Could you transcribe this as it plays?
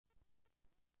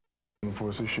for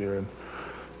us this year,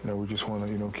 and we just want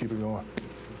to keep it going.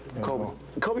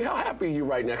 Kobe, how happy are you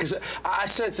right now? Because I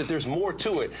sense that there's more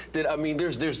to it.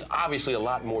 There's obviously a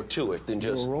lot more to it than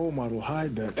just. Your role model,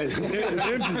 hide that. It's empty.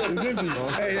 It's empty.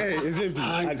 Hey, it's empty.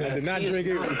 I did not drink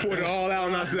it. We poured it all out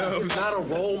on ourselves. It's not a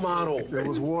role model. It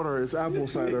was water. It's apple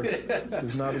cider.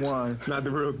 It's not wine. It's not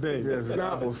the real thing. Yes, it's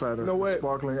apple cider. No way.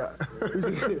 Sparkling. We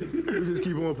just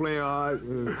keep on playing hard.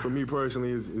 And for me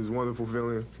personally, it's a wonderful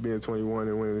feeling being 21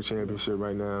 and winning the championship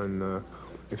right now, and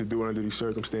to do it under these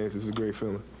circumstances is a great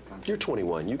feeling. You're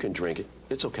 21. You can drink it.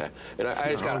 It's okay. And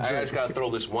I just got to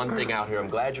throw this one thing out here. I'm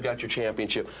glad you got your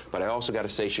championship, but I also got to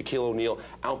say Shaquille O'Neal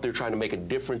out there trying to make a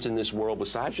difference in this world.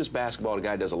 Besides just basketball, the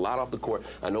guy does a lot off the court.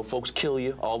 I know folks kill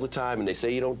you all the time, and they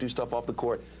say you don't do stuff off the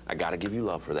court. I got to give you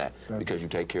love for that because you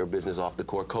take care of business off the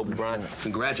court. Kobe Bryant,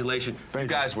 congratulations. You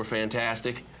guys were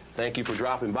fantastic. Thank you for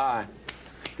dropping by.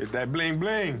 Get that bling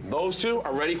bling. Those two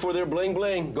are ready for their bling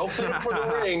bling. Go fit them for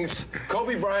the rings.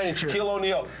 Kobe Bryant and Shaquille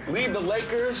O'Neal lead the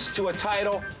Lakers to a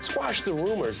title. Squash the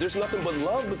rumors. There's nothing but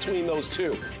love between those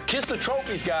two. Kiss the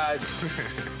trophies, guys.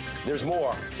 There's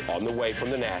more on the way from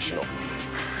the National.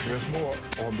 There's more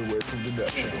on the way from the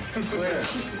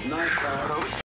National. Nice,